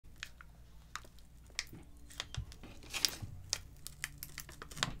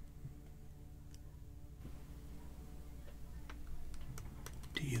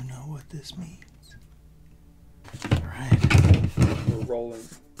this means. All right. We're rolling.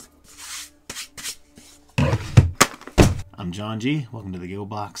 I'm John G. Welcome to the Giggle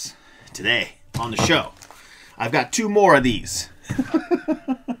Box. Today on the show, I've got 2 more of these.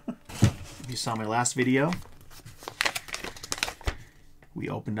 If you saw my last video, we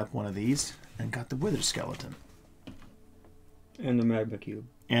opened up one of these and got the Wither Skeleton. And the Magma Cube.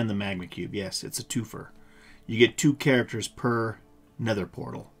 And the Magma Cube, yes, it's a twofer. You get 2 characters per Nether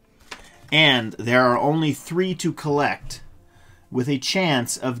portal. And there are only 3 to collect, with a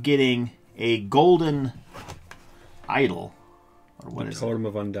chance of getting a golden idol. Or what is it? Totem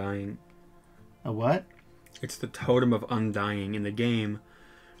of Undying. A what? It's the Totem of Undying. In the game,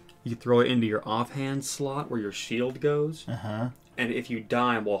 you throw it into your offhand slot where your shield goes. Uh-huh. And if you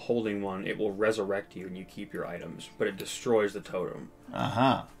die while holding one, it will resurrect you and you keep your items. But it destroys the totem.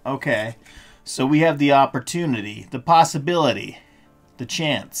 Uh-huh. Okay. So we have the opportunity, the possibility, the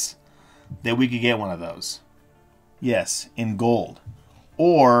chance that we could get one of those. Yes, in gold.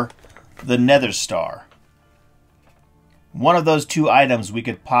 Or the Nether Star. One of those 2 items we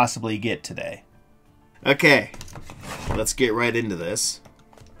could possibly get today. Okay, let's get right into this.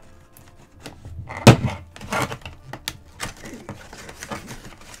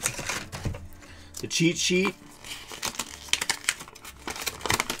 The cheat sheet.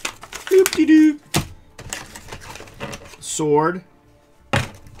 Doop-de-doop. Sword.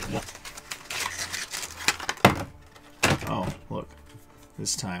 Oh, look.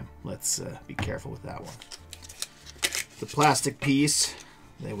 This time, let's be careful with that one. The plastic piece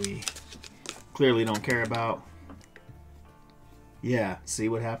that we clearly don't care about. Yeah, see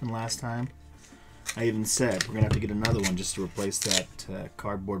what happened last time? I even said we're going to have to get another one just to replace that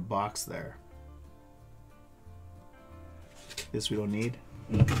cardboard box there. This we don't need?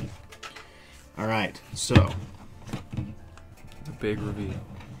 Alright, so. The big reveal.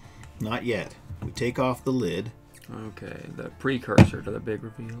 Not yet. We take off the lid. Okay, the precursor to the big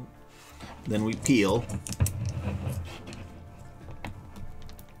reveal. Then we peel.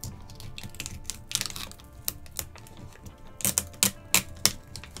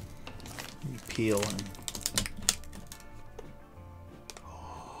 We peel and...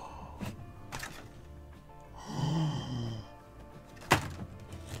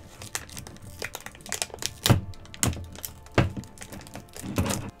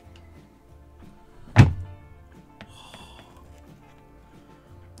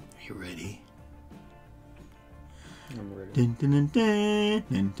 You ready? I'm ready. Dun, dun, dun, dun,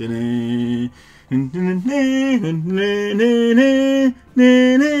 dun, dun, dun, dun, dun, dun, dun, dun.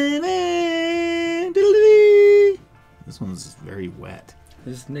 This one's very wet.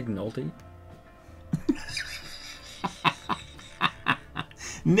 Is this Nick Nolte?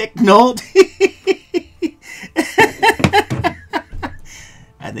 Nick Nolte?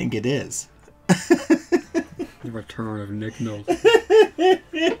 I think it is. The return of Nick Nolte.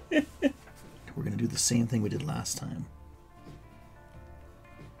 We're going to do the same thing we did last time.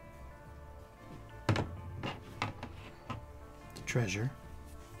 The treasure.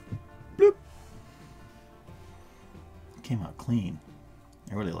 Bloop. Came out clean.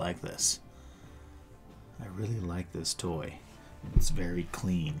 I really like this. I really like this toy. It's very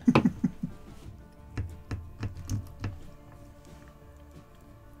clean.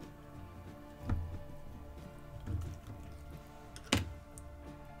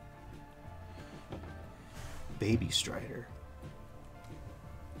 Baby Strider.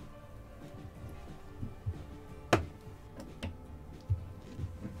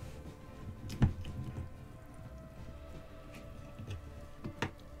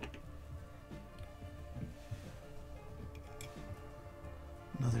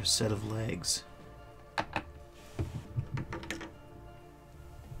 Another set of legs.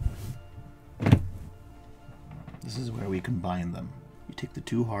 This is where we combine them. You take the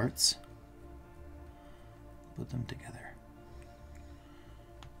 2 hearts, put them together.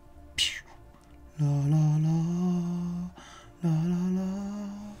 Pew. La la la, la la la.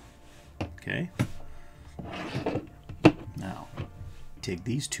 Okay. Now, take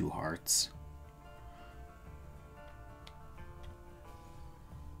these 2 hearts.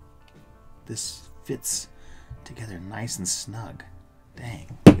 This fits together nice and snug.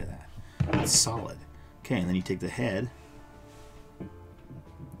 Dang, look at that. It's solid. Okay, and then you take the head.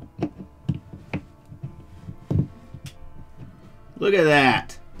 Look at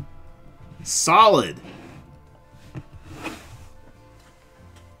that. Solid.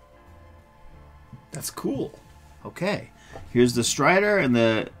 That's cool. Okay. Here's the Strider and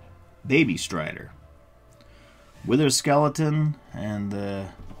the Baby Strider. Wither Skeleton and the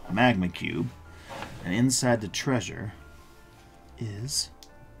Magma Cube. And inside the treasure is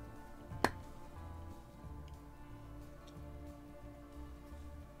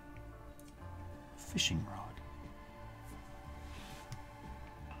fishing rod.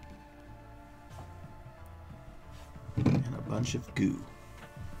 And a bunch of goo.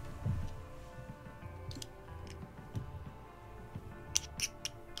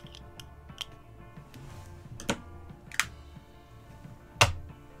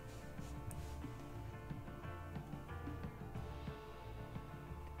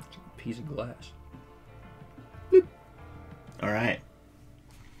 Piece of glass. Boop. All right.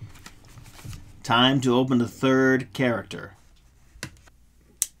 Time to open the third character.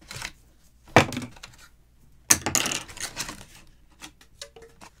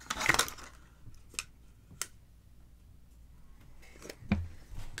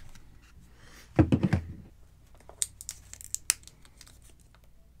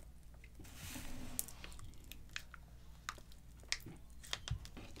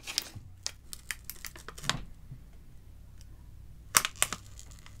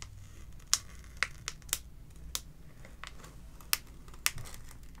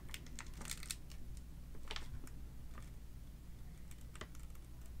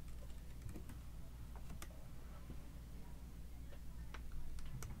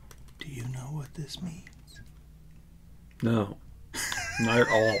 Do you know what this means? No. Not at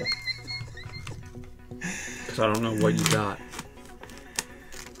all. Because I don't know what you got.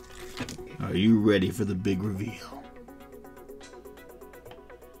 Are you ready for the big reveal?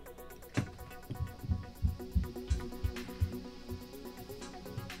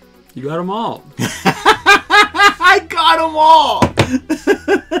 You got them all. I got them all!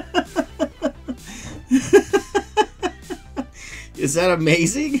 Is that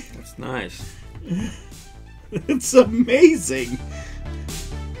amazing? That's nice. It's amazing.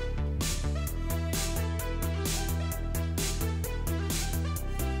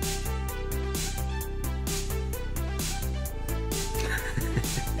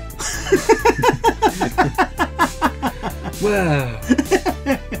 Wow.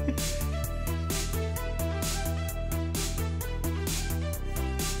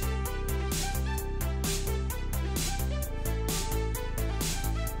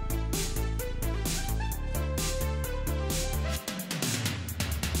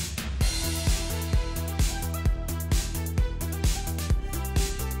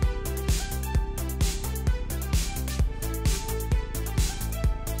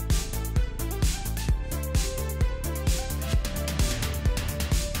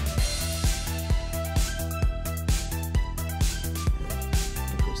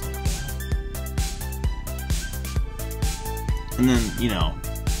 And then, you know,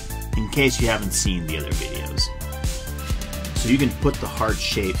 in case you haven't seen the other videos, so you can put the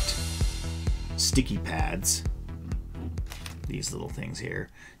heart-shaped sticky pads, these little things here,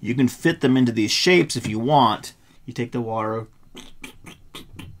 you can fit them into these shapes if you want. You take the water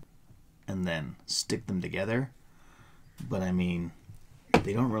and then stick them together. But I mean,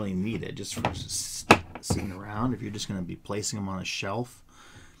 they don't really need it just for sitting around if you're just going to be placing them on a shelf.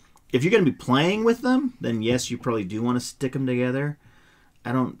 If you're going to be playing with them, then yes, you probably do want to stick them together.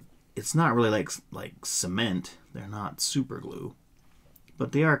 It's not really like cement. They're not super glue,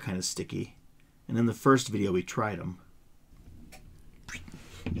 but they are kind of sticky. And in the first video, we tried them.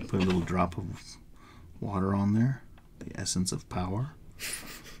 You put a little drop of water on there, the essence of power.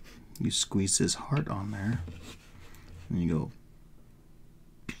 You squeeze his heart on there, and you go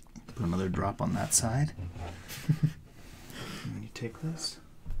put another drop on that side. And you take this.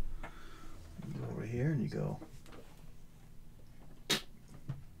 You go over here and you go.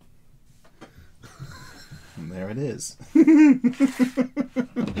 And there it is. You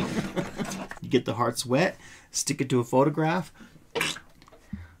get the hearts wet, stick it to a photograph,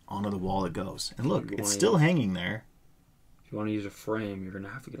 onto the wall it goes. And look, it's still hanging there. If you want to use a frame, you're going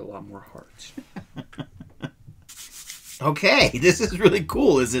to have to get a lot more hearts. Okay, this is really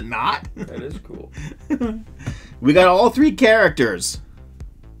cool, is it not? That is cool. We got all three characters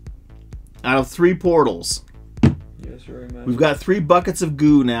out of 3 portals. Yes, you're right, We've got 3 buckets of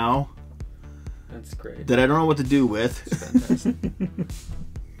goo now. That's great. That I don't know what to do with. That's fantastic.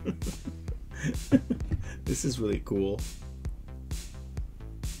 This is really cool.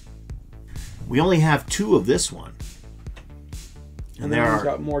 We only have 2 of this one. And there are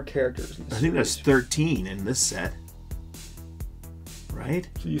got more characters in this I think there's 13 in this set. Right?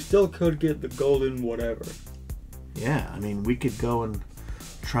 So you still could get the golden whatever. Yeah, I mean, we could go and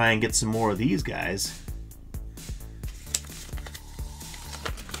try and get some more of these guys.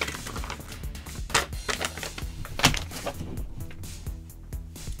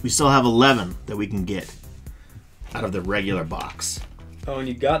 We still have 11 that we can get out of the regular box. Oh, and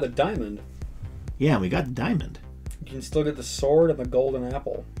you got the diamond. Yeah, we got the diamond. You can still get the sword and the golden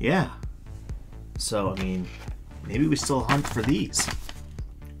apple. Yeah. So, I mean, maybe we still hunt for these.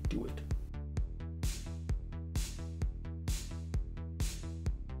 Do it.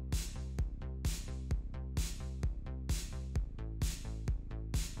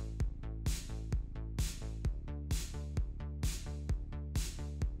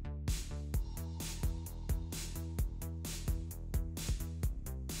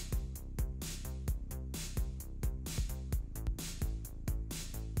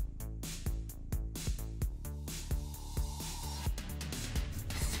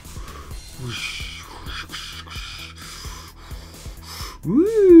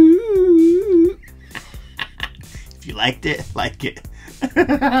 Woo! If you liked it, like it.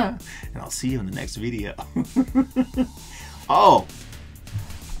 And I'll see you in the next video. Oh,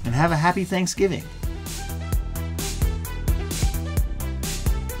 and have a happy Thanksgiving.